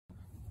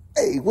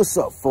Hey, what's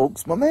up,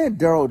 folks? My man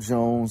Daryl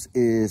Jones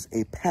is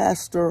a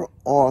pastor,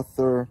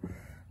 author,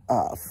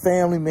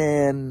 family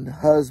man,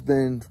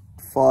 husband,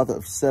 father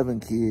of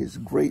 7 kids,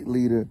 great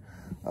leader,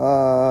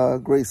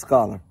 great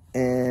scholar.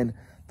 And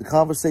the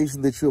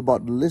conversation that you're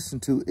about to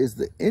listen to is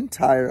the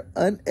entire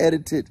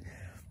unedited,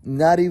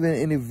 not even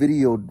any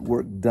video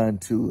work done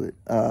to it.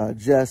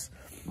 Just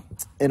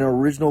an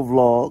original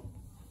vlog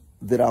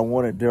that I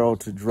wanted Daryl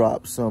to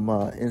drop some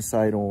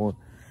insight on.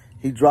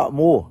 He dropped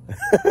more.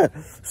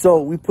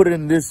 So we put it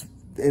in this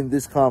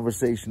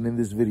conversation, in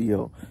this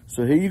video.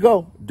 So here you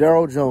go.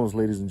 Daryl Jones,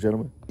 ladies and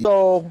gentlemen.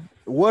 So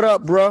what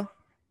up, bro?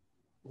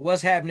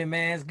 What's happening,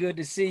 man? It's good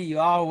to see you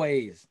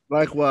always.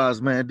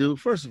 Likewise, man, dude.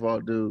 First of all,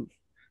 dude,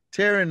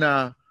 Terri and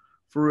I,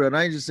 for real, and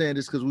I ain't just saying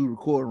this because we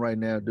recording right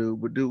now, dude,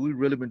 but dude, we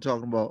really been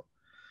talking about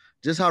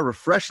just how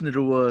refreshing it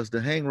was to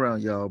hang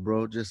around y'all,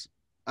 bro. Just,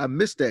 I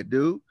missed that,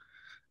 dude.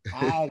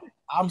 I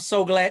I'm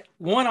so glad.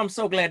 One, I'm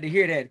so glad to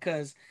hear that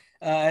because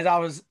as I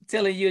was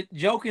telling you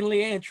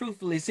jokingly and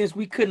truthfully, since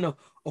we couldn't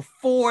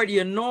afford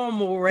your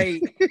normal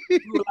rate,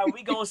 we were like,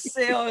 we gonna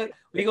sell it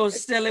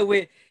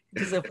with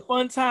just a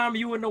fun time.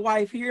 You and the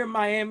wife here in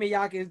Miami,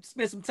 y'all can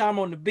spend some time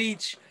on the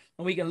beach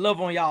and we can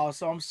love on y'all.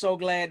 So I'm so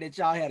glad that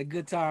y'all had a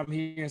good time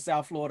here in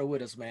South Florida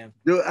with us, man.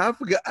 Dude, I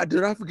forgot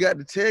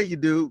to tell you,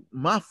 dude,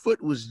 my foot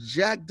was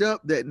jacked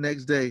up that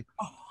next day.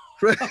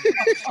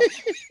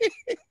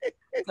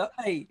 So,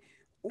 hey,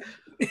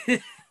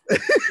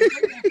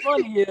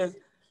 funny is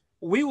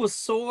we were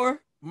sore.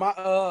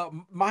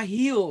 My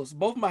heels,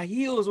 both my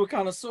heels were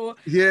kind of sore.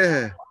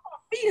 Yeah. My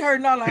feet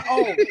hurt. Not like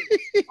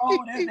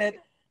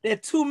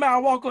that 2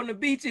 mile walk on the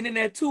beach and then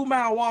that 2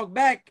 mile walk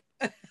back.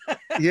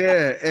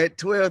 Yeah, at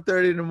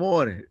 12:30 in the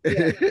morning.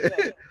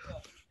 Yeah.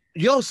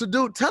 Yo, so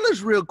dude, tell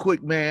us real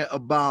quick, man,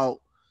 about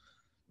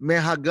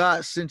how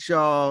God sent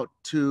y'all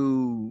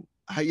to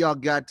how y'all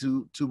got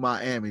to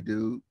Miami,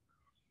 dude.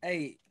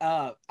 Hey,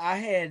 I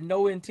had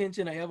no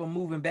intention of ever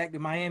moving back to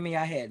Miami.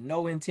 I had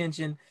no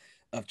intention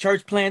of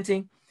church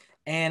planting.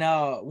 And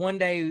one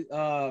day,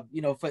 for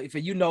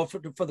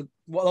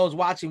those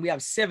watching, we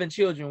have 7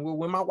 children.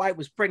 When my wife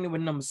was pregnant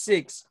with number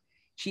 6,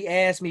 she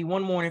asked me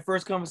one morning,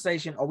 first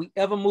conversation, "Are we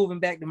ever moving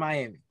back to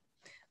Miami?"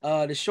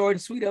 The short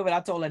and sweet of it, I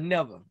told her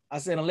never. I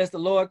said, unless the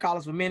Lord calls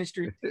us for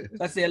ministry. So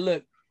I said,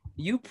 look,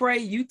 you pray,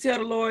 you tell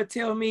the Lord,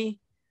 tell me,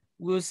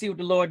 we'll see what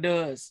the Lord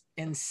does.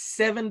 And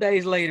 7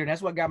 days later,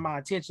 that's what got my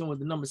attention was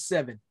the number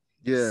 7.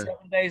 Yeah. 7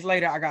 days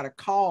later, I got a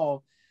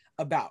call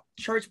about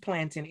church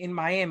planting in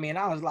Miami. And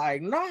I was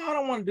like, no, I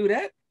don't want to do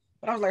that.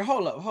 But I was like,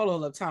 hold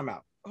up, time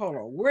out. Hold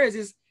on. Where is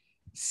this?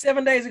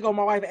 7 days ago,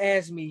 my wife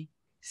asked me.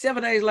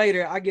 7 days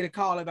later, I get a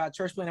call about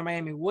church planting in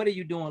Miami. What are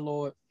you doing,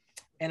 Lord?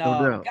 And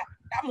got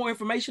more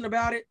information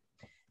about it.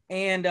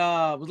 And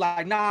was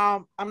like,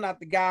 nah, I'm not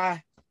the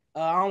guy.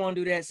 I don't want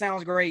to do that.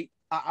 Sounds great.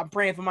 I'm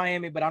praying for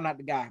Miami, but I'm not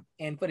the guy.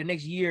 And for the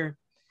next year,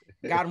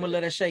 God will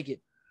let us shake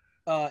it.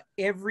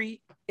 Every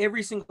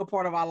single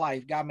part of our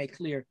life, God made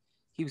clear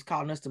He was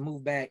calling us to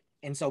move back.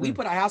 And so we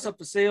put our house up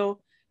for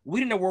sale. We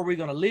didn't know where we were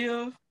gonna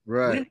live.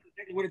 Right. We didn't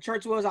know where the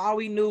church was. All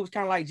we knew was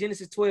kind of like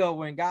Genesis 12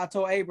 when God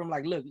told Abram,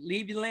 like, look,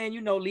 leave your land,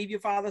 leave your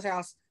father's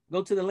house,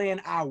 go to the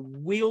land I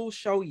will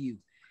show you.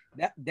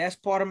 That's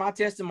part of my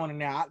testimony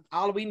now.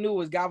 All we knew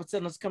was God was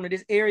telling us to come to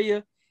this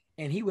area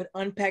and He would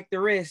unpack the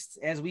rest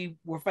as we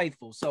were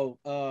faithful. So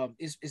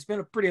it's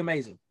been pretty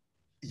amazing.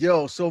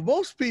 Yo, so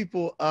most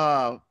people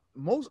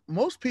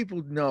most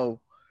people know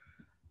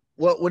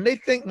when they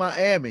think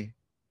Miami,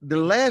 the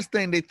last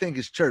thing they think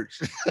is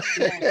church.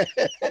 Yeah.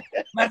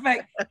 Matter of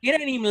fact, it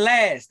ain't even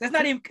last. That's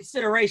not even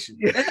consideration.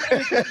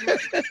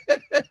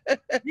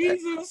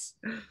 Jesus,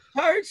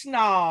 church,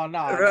 no.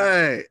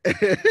 Right.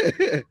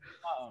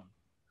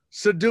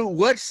 So, dude,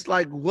 what's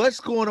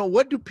going on?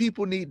 What do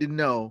people need to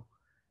know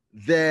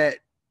that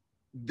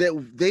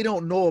they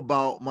don't know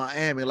about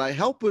Miami? Like,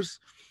 help us.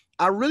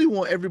 I really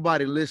want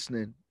everybody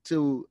listening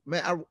to,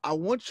 man, I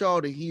want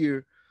y'all to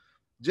hear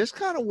just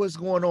kind of what's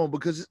going on,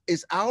 because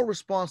it's our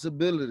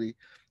responsibility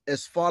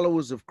as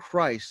followers of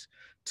Christ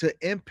to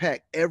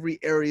impact every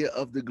area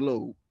of the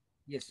globe.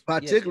 Yes.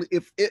 Particularly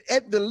if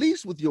at the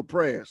least with your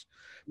prayers.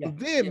 Yeah. But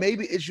then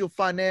maybe it's your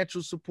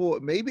financial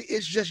support. Maybe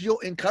it's just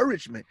your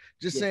encouragement.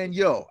 Just saying,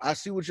 yo, I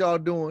see what y'all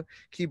doing.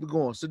 Keep it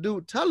going. So,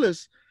 dude, tell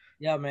us.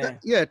 Yeah, man.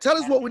 Tell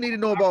us what we need to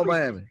know about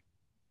Miami.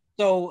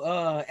 So,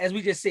 as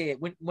we just said,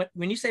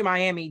 when you say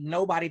Miami, you're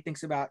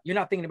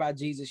not thinking about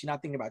Jesus. You're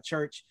not thinking about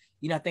church.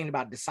 You're not thinking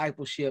about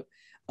discipleship.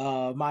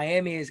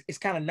 Miami is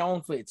kind of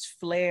known for its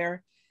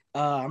flair.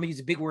 I'm gonna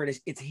use a big word.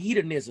 It's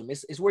hedonism.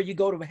 It's where you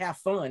go to have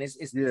fun. It's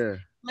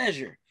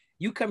pleasure.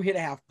 You come here to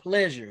have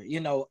pleasure.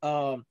 In the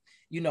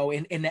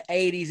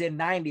 80s and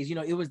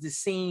 90s, it was the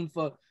scene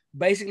for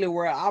basically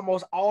where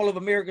almost all of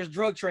America's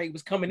drug trade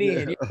was coming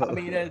in. I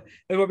mean, that's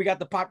where we got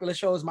the popular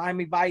shows,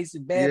 Miami Vice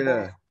and Bad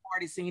Boys,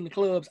 party scene, the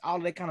clubs, all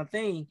of that kind of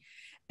thing.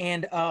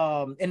 And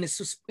in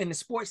the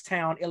sports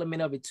town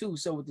element of it too.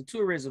 So with the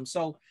tourism,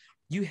 so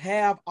you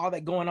have all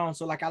that going on.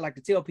 So like I like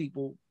to tell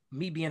people,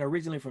 me being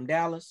originally from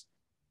Dallas,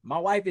 My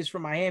wife is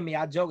from Miami.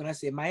 I joke and I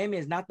said, Miami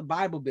is not the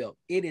Bible Belt.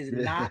 It is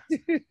not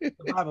the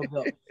Bible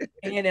Belt.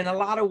 And in a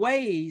lot of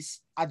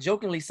ways, I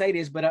jokingly say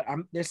this, but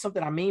there's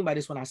something I mean by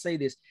this when I say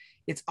this.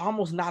 It's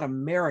almost not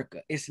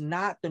America. It's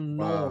not the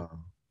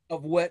norm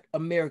of what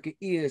America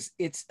is.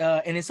 It's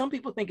and then some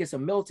people think it's a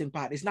melting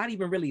pot. It's not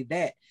even really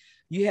that.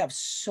 You have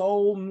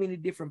so many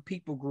different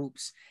people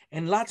groups,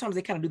 and a lot of times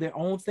they kind of do their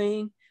own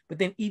thing. But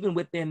then even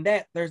within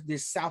that, there's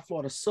this South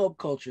Florida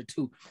subculture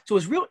too. So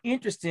it's real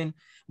interesting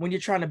when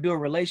you're trying to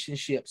build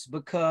relationships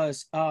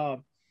because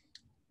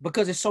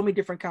there's so many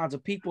different kinds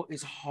of people.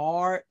 It's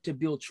hard to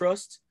build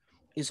trust.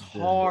 It's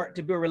hard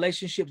to build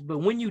relationships. But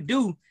when you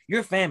do,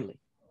 you're family.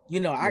 You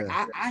know,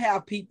 I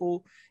have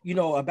people, you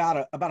know,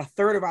 about a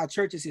third of our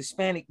church is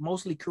Hispanic,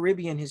 mostly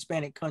Caribbean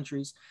Hispanic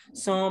countries.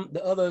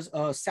 The others,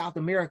 South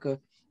America.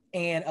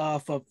 And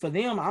for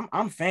them,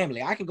 I'm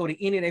family. I can go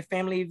to any of their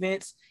family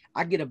events.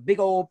 I get a big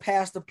old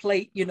pasta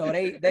plate. You know,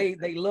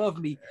 they love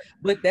me.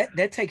 But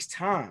that takes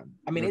time.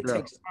 I mean, it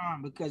takes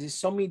time because there's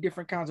so many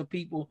different kinds of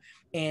people.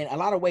 And a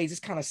lot of ways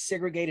it's kind of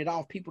segregated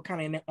off. People kind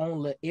of in their own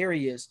little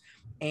areas.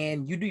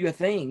 And you do your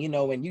thing, you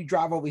know, and you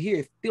drive over here,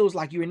 it feels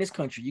like you're in this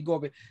country. You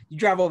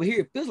drive over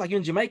here, it feels like you're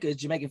in Jamaica.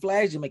 It's Jamaican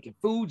flags, Jamaican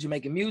food,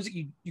 Jamaican music.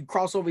 You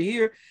cross over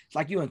here, it's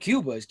like you're in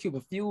Cuba. It's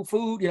Cuban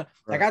food, you know.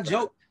 Like I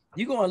joke.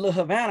 You go in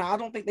Little Havana, I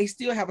don't think they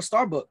still have a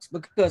Starbucks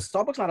because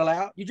Starbucks not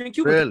allowed. You drink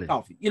Cuban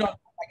coffee, you know,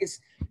 like it's,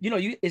 you know,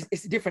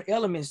 it's different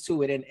elements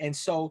to it. And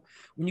so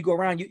when you go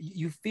around,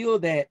 you feel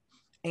that.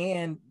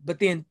 But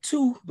then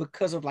two,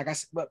 because of, like I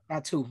said, but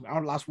not two, I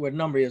don't know where the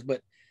number is,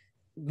 but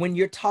when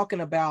you're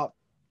talking about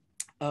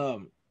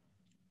the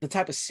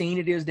type of scene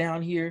it is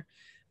down here,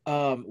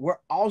 we're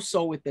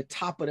also at the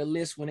top of the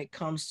list when it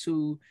comes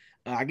to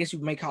I guess you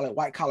may call it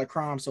white collar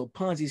crime. So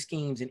Ponzi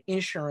schemes and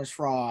insurance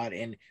fraud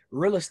and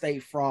real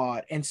estate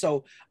fraud. And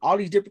so all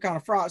these different kind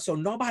of frauds. So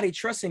nobody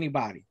trusts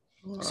anybody.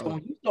 Wow. So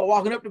when you start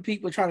walking up to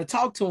people trying to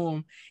talk to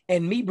them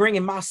and me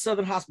bringing my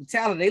Southern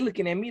hospitality, they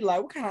looking at me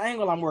like, what kind of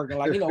angle I'm working?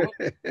 Like, you know,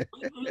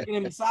 looking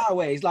at me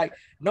sideways. Like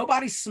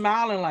nobody's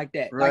smiling like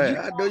that. Right.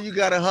 Like, I know you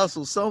got to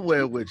hustle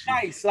somewhere with you.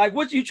 Nice. Like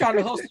what you trying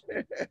to hustle?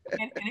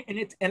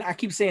 and I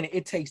keep saying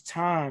it takes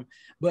time.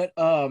 But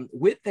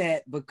with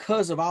that,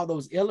 because of all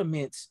those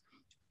elements,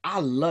 I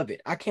love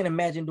it. I can't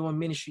imagine doing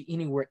ministry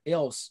anywhere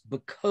else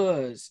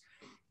because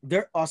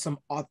there are some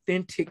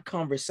authentic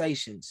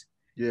conversations.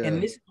 Yeah.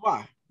 And this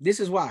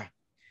is why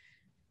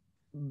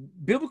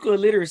biblical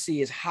illiteracy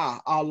is high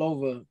all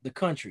over the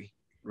country.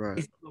 Right.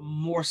 It's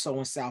more so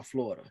in South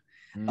Florida.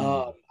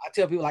 I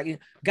tell people, like,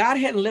 God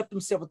hadn't left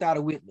himself without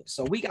a witness.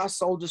 So we got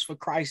soldiers for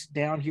Christ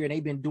down here and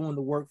they've been doing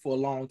the work for a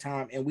long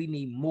time and we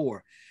need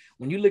more.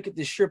 When you look at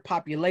the sheer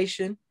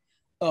population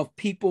of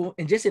people,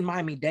 and just in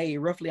Miami-Dade,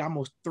 roughly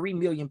almost 3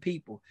 million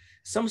people.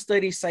 Some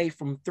studies say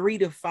from 3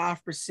 to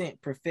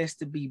 5% profess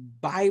to be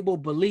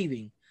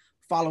Bible-believing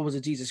followers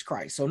of Jesus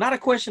Christ. So not a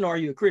question, are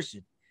you a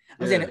Christian?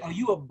 I'm saying, are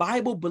you a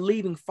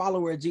Bible-believing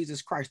follower of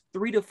Jesus Christ?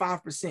 3 to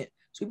 5%.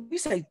 So if you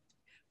say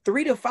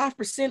 3 to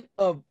 5%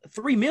 of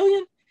 3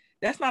 million,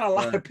 that's not a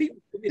lot of people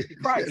committed to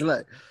Christ.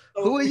 Like,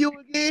 so, who are you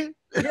again?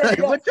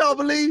 What y'all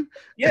believe?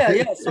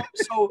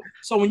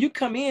 So when you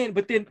come in,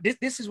 but then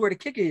this is where the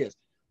kicker is.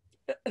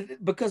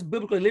 Because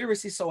biblical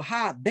literacy is so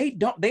high, they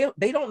don't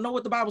know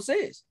what the Bible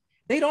says.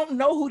 They don't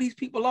know who these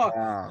people are.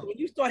 Wow. So when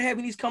you start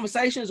having these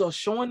conversations or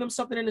showing them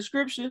something in the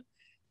scripture,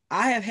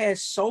 I have had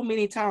so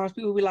many times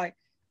people be like,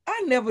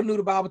 I never knew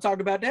the Bible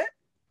talked about that.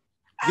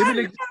 Give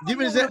me an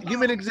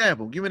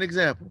example. Give me an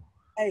example.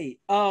 Hey,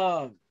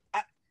 I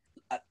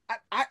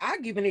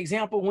give an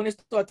example when it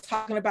starts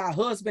talking about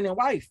husband and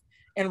wife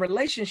and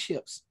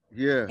relationships.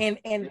 Yeah.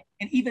 And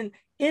even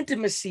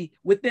intimacy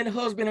within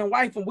husband and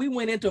wife. When we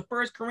went into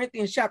 1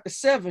 Corinthians chapter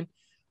 7,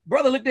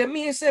 brother looked at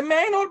me and said,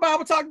 man, ain't no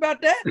Bible talk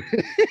about that.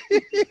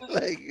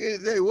 Like,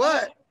 say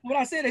what? What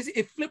I said is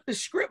it flipped the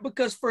script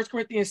because 1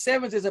 Corinthians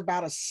 7 is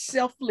about us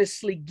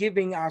selflessly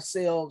giving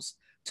ourselves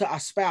to our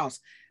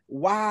spouse.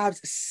 Wives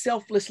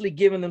selflessly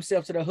giving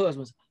themselves to their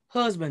husbands.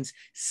 Husbands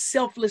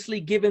selflessly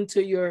giving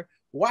to your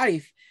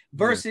wife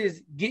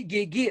versus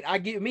get, I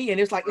get me. And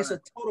it's like, it's a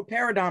total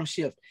paradigm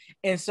shift.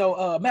 And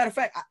so, matter of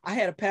fact, I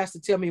had a pastor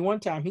tell me one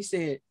time, he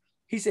said,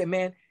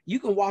 man, you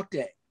can walk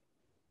that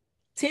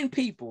 10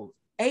 people,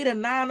 8 or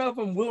 9 of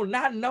them will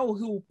not know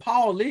who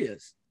Paul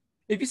is.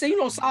 If you say, you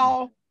know,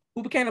 Saul,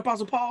 who became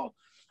Apostle Paul,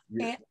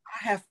 and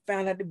I have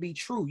found that to be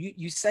true.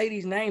 You say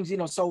these names, you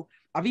know, so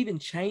I've even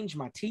changed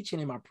my teaching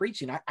and my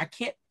preaching. I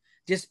can't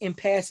just in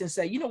passing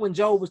say, you know, when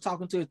Job was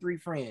talking to his 3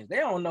 friends, they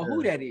don't know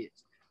who that is.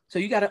 So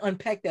you got to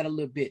unpack that a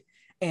little bit.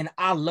 And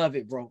I love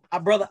it, bro. I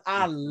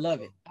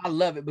love it. I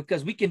love it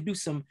because we can do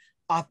some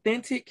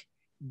authentic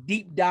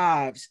deep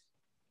dives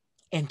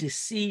and to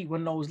see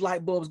when those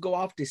light bulbs go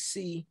off, to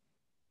see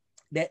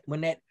that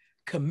when that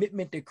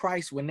commitment to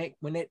Christ, when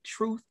that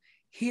truth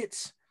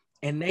hits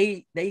and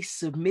they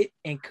submit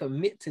and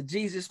commit to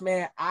Jesus,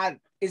 man,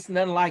 it's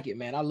nothing like it,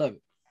 man. I love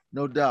it.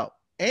 No doubt.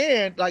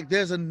 And like,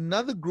 there's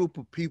another group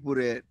of people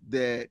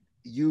that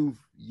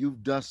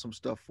you've done some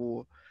stuff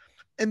for.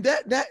 And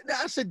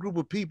that's a group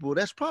of people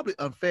that's probably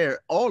unfair.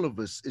 All of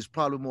us is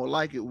probably more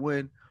like it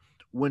when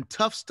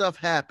tough stuff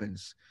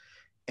happens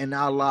in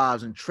our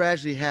lives and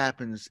tragedy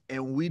happens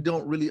and we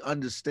don't really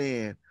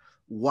understand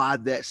why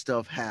that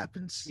stuff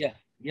happens. Yeah,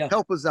 yeah.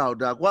 Help us out,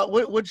 Doc.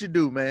 What you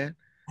do, man?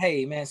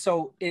 Hey, man.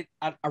 So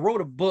I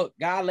wrote a book.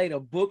 God laid a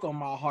book on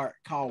my heart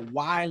called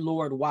Why,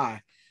 Lord,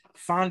 Why?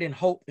 Finding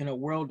Hope in a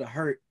World of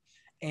Hurt.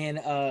 And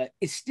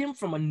it stemmed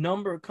from a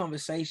number of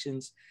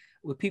conversations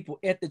with people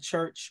at the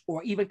church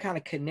or even kind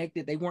of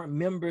connected. They weren't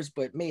members,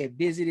 but may have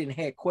visited and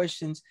had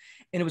questions.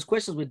 And it was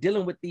questions with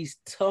dealing with these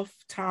tough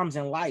times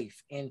in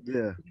life. And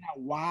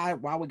why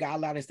would God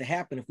allow this to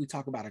happen if we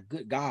talk about a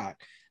good God?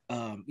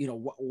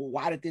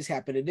 Why did this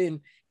happen? And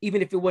then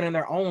even if it wasn't in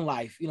their own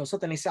life,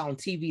 something they saw on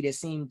TV that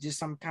seemed just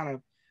some kind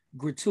of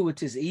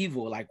gratuitous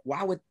evil, like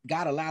why would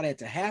God allow that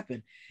to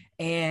happen?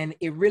 And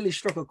it really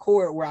struck a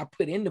chord where I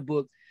put in the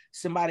book,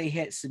 somebody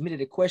had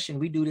submitted a question.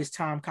 We do this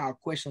time called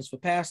Questions for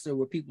Pastor,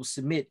 where people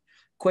submit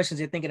questions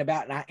they're thinking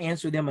about, and I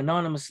answer them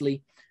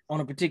anonymously on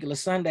a particular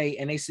Sunday.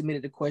 And they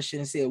submitted the question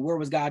and said, where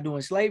was God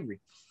doing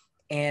slavery?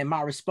 And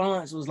my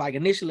response was like,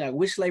 initially, like,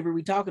 which slavery are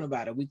we talking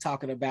about? Are we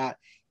talking about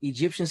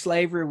Egyptian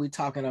slavery? Are we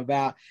talking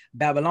about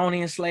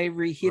Babylonian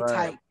slavery,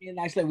 Hittite,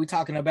 slavery? We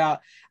talking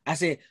about, I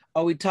said,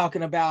 are we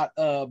talking about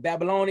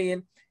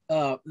Babylonian,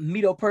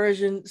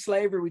 Medo-Persian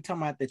slavery? Are we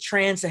talking about the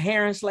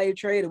trans-Saharan slave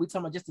trade? Are we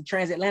talking about just the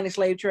transatlantic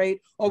slave trade?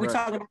 Or are we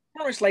talking about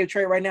current slave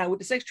trade right now with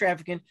the sex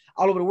trafficking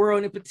all over the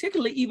world, and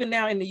particularly even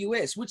now in the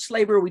US? Which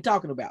slavery are we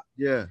talking about?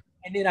 Yeah.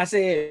 And then I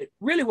said,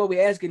 really what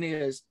we're asking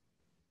is,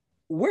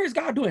 where is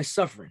God doing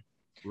suffering?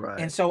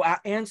 Right. And so I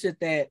answered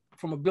that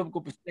from a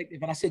biblical perspective.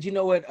 And I said, you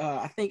know what?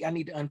 I think I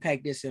need to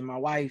unpack this. And my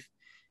wife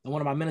and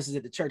one of my ministers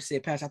at the church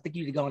said, Pastor, I think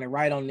you need to go on and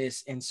write on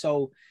this. And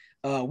so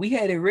we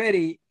had it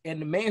ready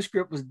and the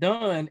manuscript was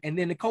done. And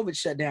then the COVID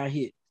shutdown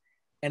hit.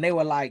 And they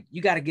were like,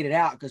 you got to get it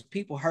out because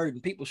people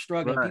hurting, people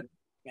struggling, people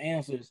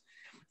answers.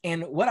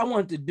 And what I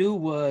wanted to do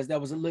was,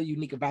 that was a little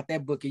unique about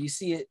that book. And you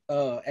see it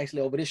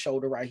actually over this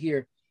shoulder right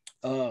here.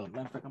 Matter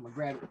of fact, I'm going to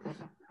grab it.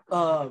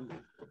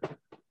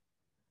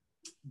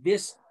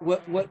 This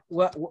what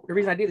the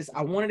reason I did is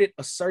I wanted it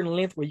a certain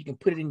length where you can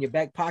put it in your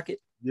back pocket.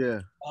 Yeah.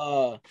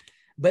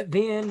 But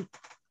then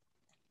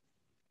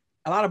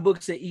a lot of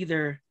books are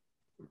either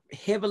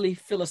heavily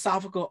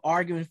philosophical,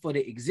 arguing for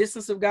the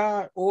existence of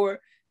God,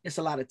 or it's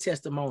a lot of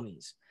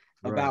testimonies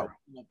about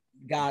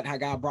God, how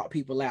God brought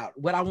people out.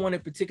 What I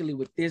wanted particularly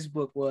with this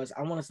book was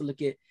I want us to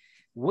look at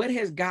what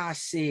has God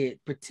said,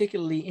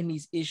 particularly in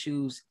these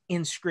issues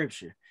in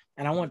Scripture.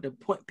 And I wanted to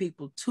point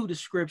people to the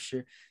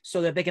Scripture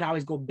so that they can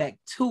always go back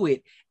to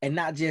it and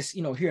not just,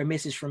 hear a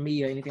message from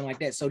me or anything like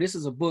that. So this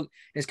is a book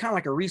that's kind of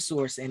like a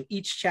resource, and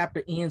each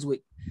chapter ends with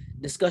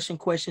discussion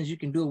questions. You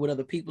can do it with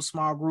other people,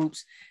 small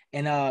groups.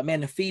 And man,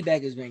 the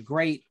feedback has been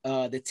great.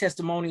 The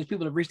testimonies,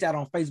 people have reached out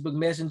on Facebook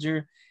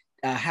Messenger,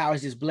 how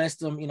it's just blessed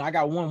them. I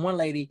got one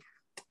lady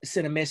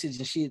sent a message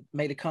and she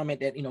made a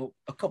comment that,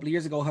 a couple of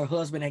years ago, her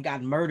husband had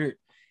gotten murdered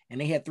and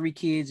they had 3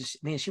 kids.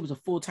 Then she was a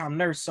full-time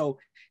nurse. So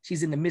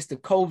she's in the midst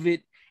of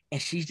COVID and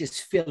she's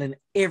just feeling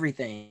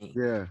everything.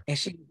 Yeah. And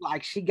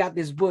she got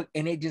this book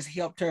and it just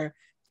helped her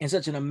in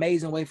such an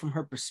amazing way from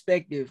her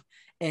perspective.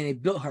 And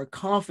it built her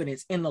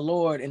confidence in the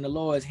Lord and the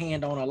Lord's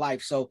hand on her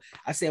life. So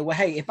I said, well,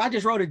 hey, if I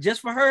just wrote it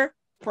just for her,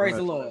 praise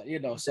the Lord,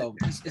 so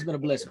it's been a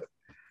blessing.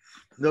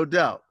 No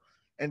doubt.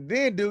 And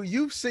then, dude,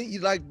 you've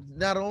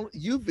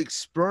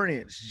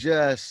experienced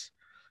just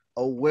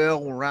a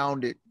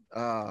well-rounded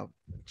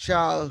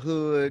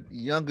childhood,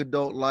 young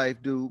adult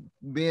life, dude,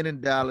 being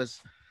in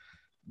Dallas,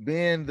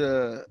 being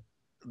the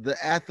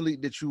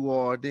athlete that you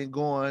are, then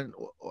going,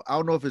 I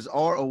don't know if it's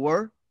are or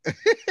were,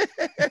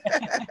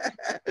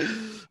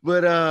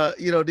 but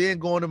then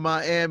going to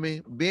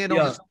Miami, being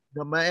on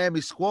the Miami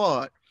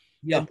squad,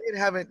 and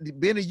then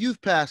been a youth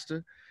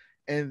pastor,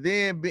 and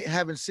then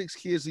having 6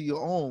 kids of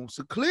your own.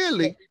 So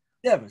clearly,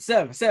 seven.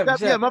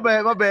 Yeah, my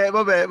bad.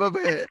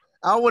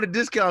 I don't want to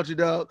discount you,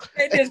 dog.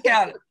 They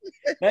discount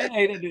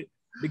it.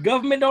 The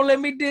government don't let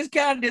me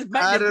discount this.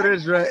 I know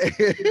that's right.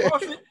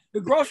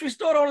 The grocery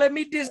store don't let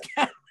me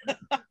discount.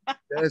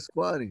 That's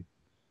funny.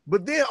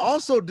 But then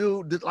also,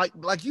 dude,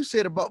 like you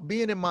said about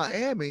being in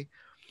Miami,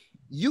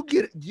 you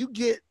get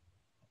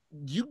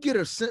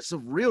a sense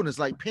of realness.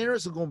 Like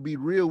parents are gonna be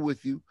real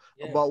with you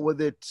about where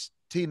their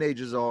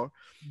teenagers are.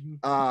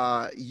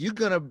 You're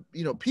gonna,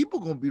 people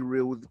gonna be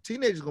real with the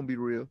teenagers, gonna be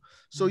real.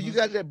 So you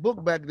got that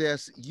book back there,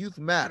 Youth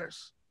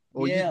Matters,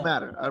 or Youth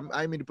Matter. I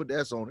didn't mean to put the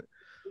S on it.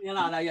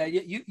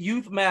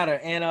 Youth Matter,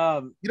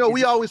 and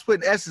we always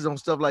put S's on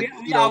stuff like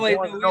we always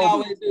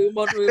do.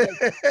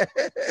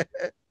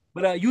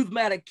 But Youth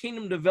Matter,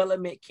 Kingdom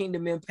Development,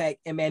 Kingdom Impact,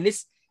 and man,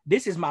 this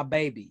is my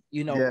baby.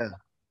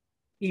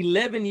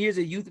 11 years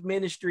of youth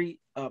ministry.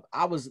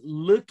 I was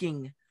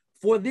looking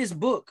for this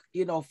book,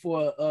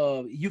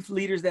 for youth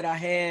leaders that I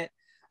had,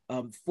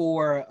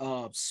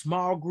 for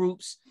small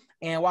groups.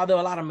 And while there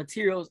were a lot of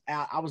materials,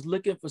 I was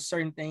looking for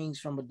certain things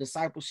from a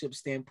discipleship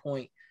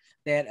standpoint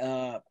that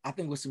I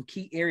think was some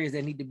key areas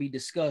that need to be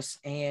discussed.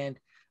 And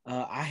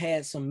I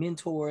had some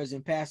mentors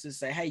and pastors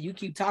say, hey, you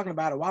keep talking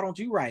about it, why don't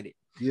you write it?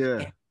 Yeah.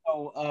 And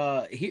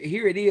so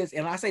here it is.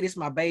 And I say this is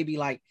my baby,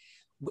 like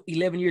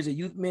 11 years of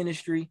youth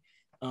ministry,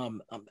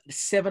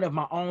 7 of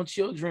my own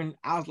children.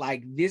 I was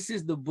like, this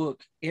is the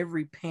book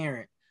every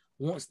parent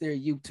wants their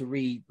youth to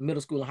read,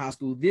 middle school and high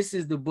school. This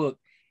is the book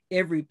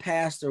every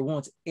pastor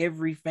wants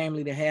every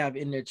family to have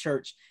in their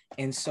church.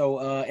 And so,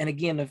 and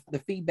again, the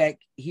feedback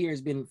here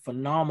has been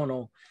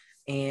phenomenal.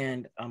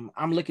 And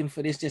I'm looking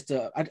for this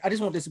I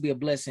just want this to be a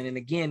blessing. And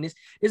again, this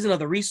is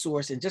another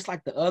resource. And just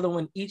like the other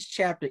one, each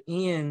chapter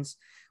ends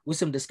with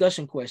some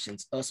discussion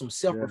questions, some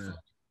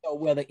self-reflection, so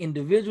whether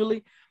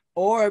individually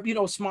or,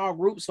 small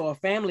groups or a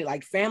family,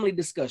 like family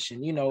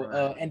discussion,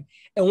 and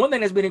one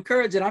thing that's been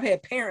encouraging, I've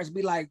had parents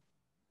be like,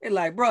 they're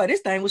like, bro,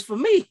 this thing was for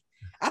me.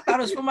 I thought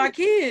it was for my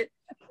kid.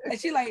 And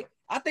she like,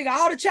 I think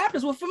all the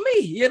chapters were for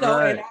me,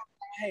 Right. and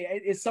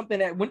hey, it's something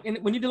that when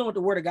you're dealing with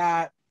the word of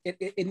God,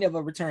 it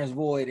never returns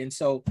void. And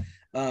so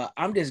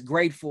I'm just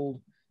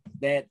grateful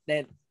that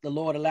the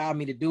Lord allowed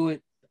me to do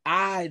it.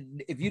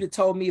 If you'd have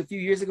told me a few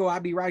years ago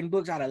I'd be writing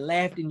books, I'd have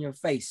laughed in your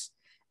face.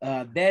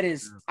 I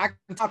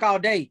can talk all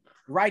day.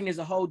 Writing is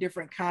a whole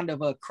different kind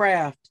of a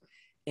craft.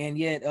 And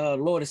yet,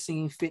 Lord has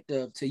seen fit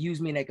to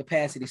use me in that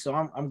capacity. So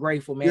I'm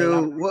grateful, man.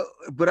 Dude,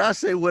 but I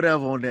say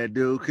whatever on that,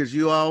 dude, because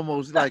you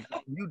almost like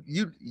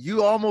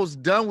you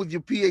almost done with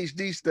your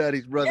PhD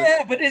studies, brother.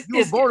 Yeah, but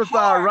you're a bona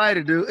fide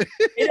writer, dude.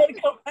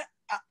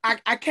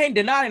 I can't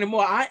deny it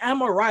anymore.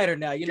 I'm a writer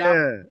now.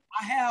 Yeah.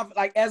 I have,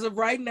 like, as of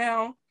right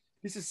now,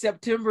 this is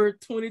September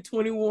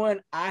 2021.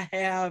 I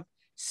have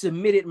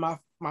submitted my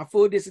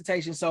full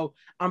dissertation. So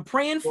I'm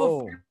praying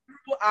for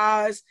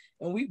eyes,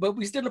 but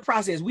we still in the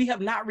process. We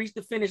have not reached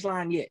the finish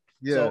line yet.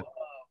 Yeah. So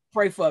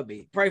pray for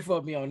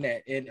me on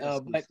that. And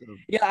but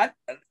yeah,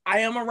 I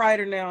am a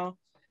writer now,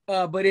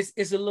 but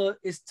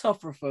it's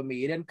tougher for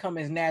me. It doesn't come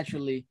as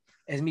naturally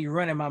as me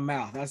running my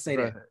mouth. I say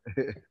that.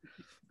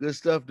 Good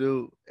stuff,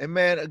 dude. And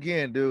man,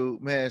 again,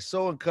 dude, man,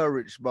 so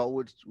encouraged about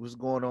what's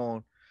going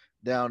on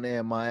down there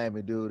in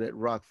Miami, dude, at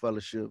Rock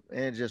Fellowship,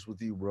 and just with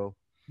you, bro.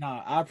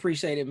 No, I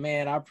appreciate it,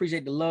 man. I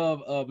appreciate the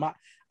love of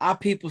our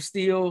people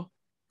still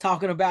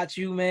talking about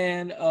you,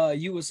 man.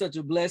 You were such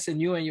a blessing,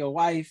 you and your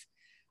wife.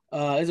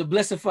 It's a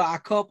blessing for our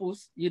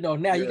couples.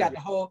 Now you got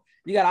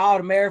all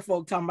the married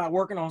folk talking about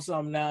working on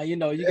something now. You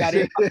got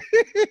it.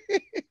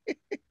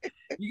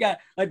 You got,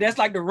 like, that's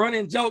like the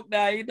running joke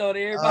now,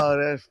 everybody. Oh,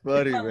 that's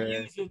funny,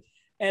 man.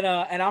 And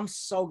I'm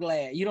so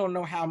glad. You don't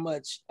know how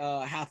much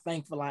how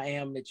thankful I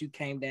am that you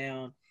came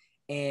down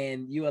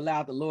and you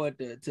allowed the Lord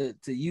to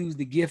use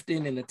the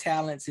gifting and the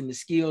talents and the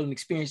skill and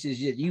experiences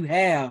that you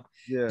have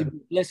to be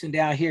blessing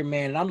down here,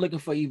 man. And I'm looking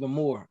for even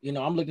more.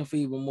 I'm looking for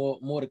even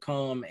more to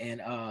come.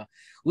 And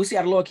we'll see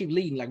how the Lord keep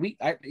leading. Like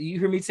you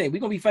hear me say,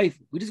 we're gonna be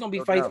faithful. We're just gonna be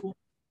faithful.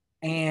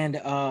 And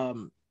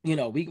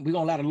we're gonna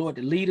allow the Lord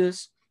to lead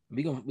us.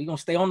 We're gonna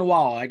stay on the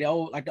wall,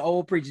 like the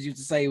old preachers used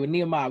to say with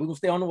Nehemiah. We're gonna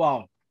stay on the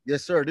wall.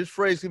 Yes, sir. This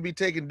phrase can be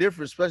taken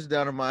different, especially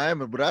down in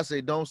Miami. But I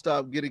say, don't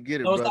stop, get it,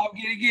 don't brother. Stop,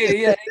 get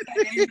it.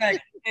 Yeah,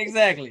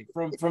 exactly.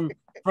 From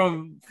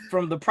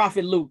the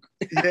prophet Luke.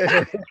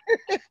 Yeah.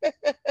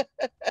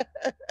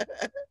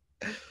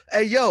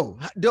 Hey, yo,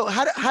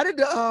 how did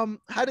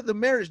the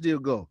marriage deal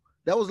go?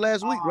 That was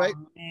last week, right?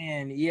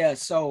 Man, yeah.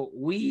 So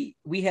we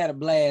had a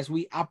blast.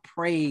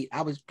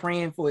 I was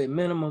praying for a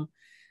minimum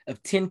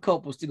of 10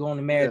 couples to go on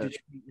the marriage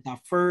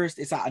retreat.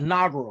 It's our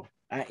inaugural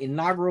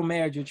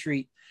marriage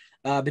retreat.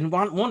 Been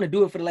wanting to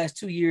do it for the last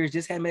 2 years,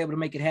 just haven't been able to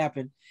make it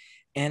happen.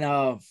 And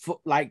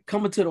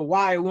coming to the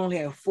wire, we only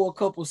had 4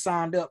 couples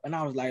signed up, and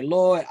I was like,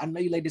 Lord, I know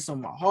you laid this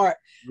on my heart.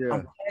 Yeah.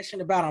 I'm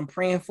passionate about it. I'm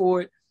praying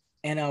for it.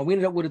 And we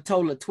ended up with a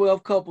total of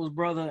 12 couples,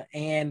 brother,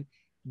 and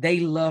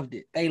they loved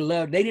it. They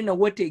didn't know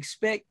what to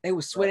expect. They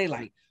were sweating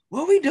like,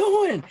 what are we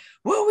doing?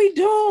 What are we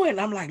doing?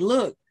 I'm like,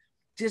 look,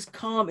 just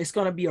come. It's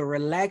going to be a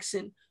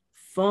relaxing,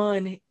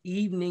 fun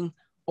evening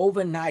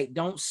overnight.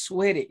 Don't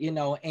sweat it,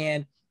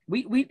 and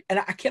and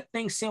I kept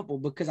things simple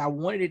because I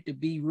wanted it to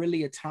be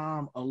really a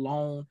time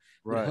alone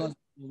with husbands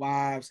and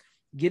wives,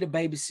 get a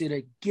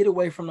babysitter, get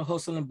away from the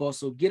hustle and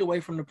bustle, get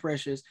away from the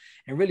pressures,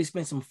 and really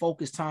spend some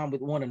focused time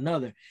with one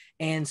another.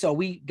 And so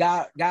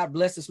God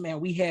bless us, man.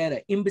 We had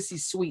an embassy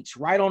suites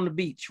right on the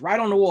beach, right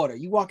on the water.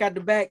 You walk out the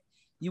back,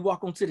 you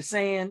walk onto the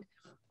sand.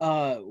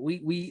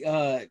 We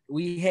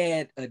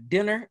had a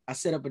dinner. I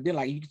set up a dinner,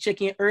 like you can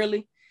check in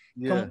early,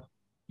 come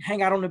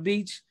hang out on the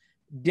beach.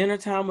 Dinner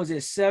time was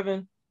at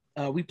 7.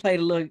 We played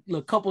a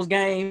little couples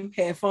game,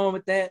 had fun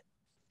with that.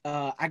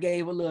 I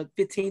gave a little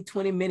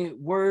 15-20 minute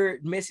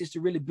word message to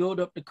really build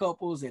up the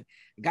couples and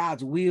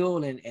God's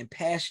will and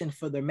passion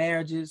for their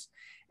marriages.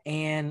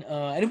 And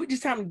it was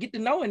just time to get to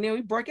know, and then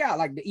we break out.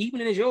 Like, the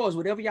evening is yours,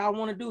 whatever y'all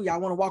want to do. Y'all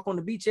want to walk on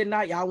the beach at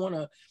night, y'all want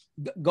to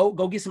go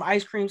get some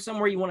ice cream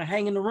somewhere, you want to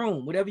hang in the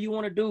room, whatever you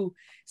want to do,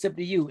 it's up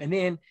to you. And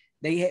then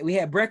we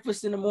had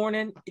breakfast in the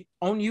morning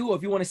on you, or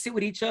if you want to sit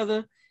with each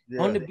other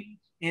on the beach.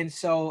 And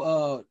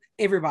so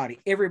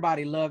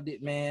everybody loved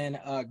it, man.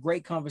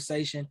 Great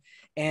conversation.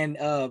 And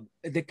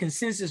the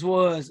consensus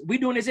was, we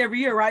doing this every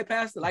year, right,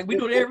 Pastor? Like, we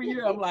do it every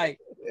year. I'm like,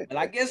 well,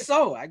 I guess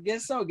so. I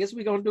guess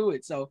we're gonna do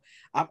it. So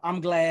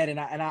I'm glad, and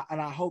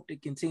I hope to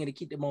continue to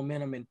keep the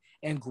momentum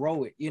and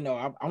grow it. You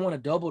know, I want to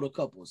double the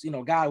couples, you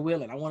know, God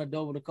willing. I want to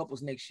double the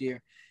couples next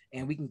year,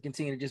 and we can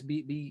continue to just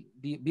be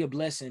a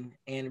blessing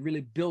and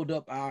really build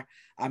up our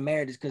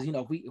marriages. Because, you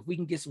know, if we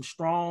can get some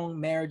strong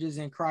marriages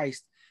in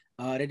Christ,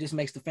 that just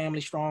makes the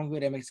family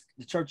stronger, that makes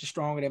the church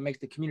stronger, that makes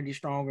the community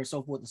stronger, and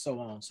so forth and so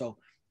on. So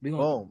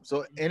boom.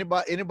 So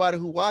anybody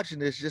who watching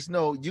this, just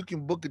know you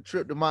can book a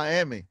trip to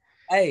Miami.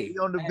 Hey, be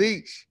on the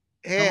beach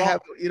and come on.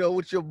 have, you know,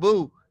 with your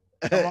boo.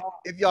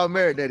 If y'all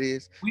married, that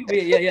is.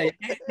 Yeah.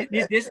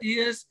 This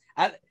is,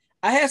 I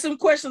had some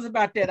questions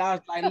about that. I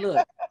was like,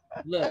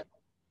 look,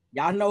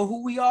 y'all know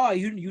who we are.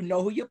 You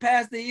know who your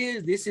pastor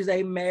is. This is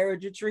a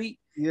marriage retreat.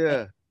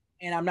 Yeah.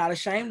 And I'm not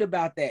ashamed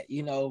about that.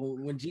 You know,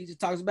 when Jesus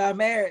talks about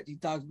marriage, he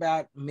talks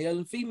about male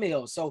and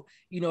female. So,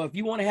 you know, if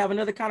you want to have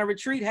another kind of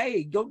retreat,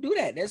 hey, go do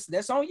that.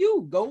 That's on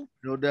you. Go.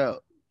 No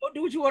doubt. Go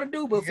do what you want to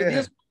do. But for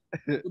this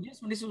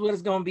one, this is what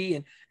it's gonna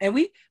be.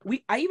 And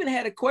I even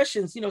had a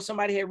questions. You know,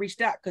 somebody had reached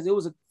out because it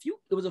was a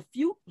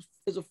few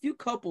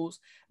couples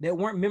that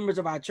weren't members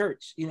of our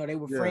church. You know, they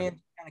were friends,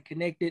 kind of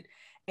connected.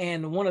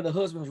 And one of the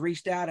husbands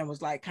reached out and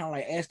was like, kind of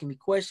like asking me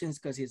questions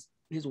because his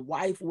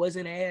wife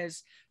wasn't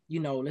as, you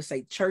know, let's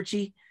say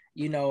churchy,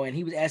 you know, and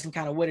he was asking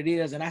kind of what it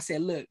is. And I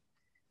said, look,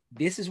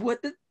 this is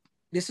what the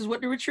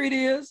retreat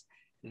is.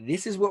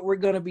 This is what we're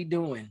going to be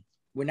doing.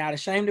 We're not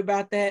ashamed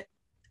about that.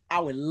 I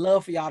would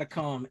love for y'all to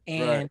come.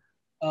 And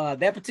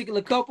that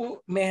particular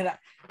couple, man,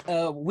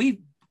 we've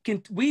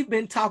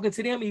been talking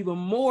to them even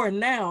more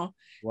now.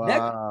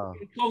 Wow.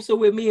 That's closer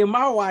with me and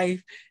my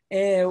wife,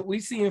 and we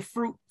seeing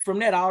fruit from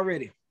that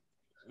already.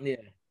 Yeah.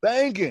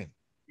 Banging.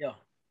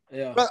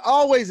 Yeah. But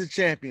always a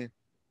champion.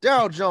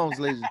 Daryl Jones,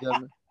 ladies and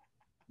gentlemen.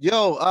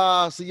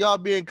 Yo, so y'all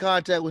be in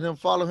contact with him.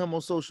 Follow him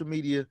on social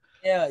media.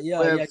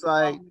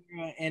 Website.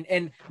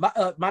 And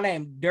my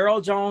name,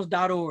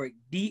 DarylJones.org.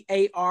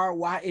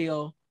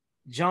 DARYL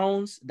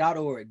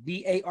Jones.org.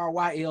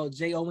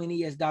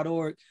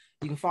 DARYLJONES.org.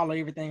 You can follow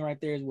everything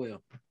right there as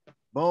well.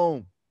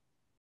 Boom.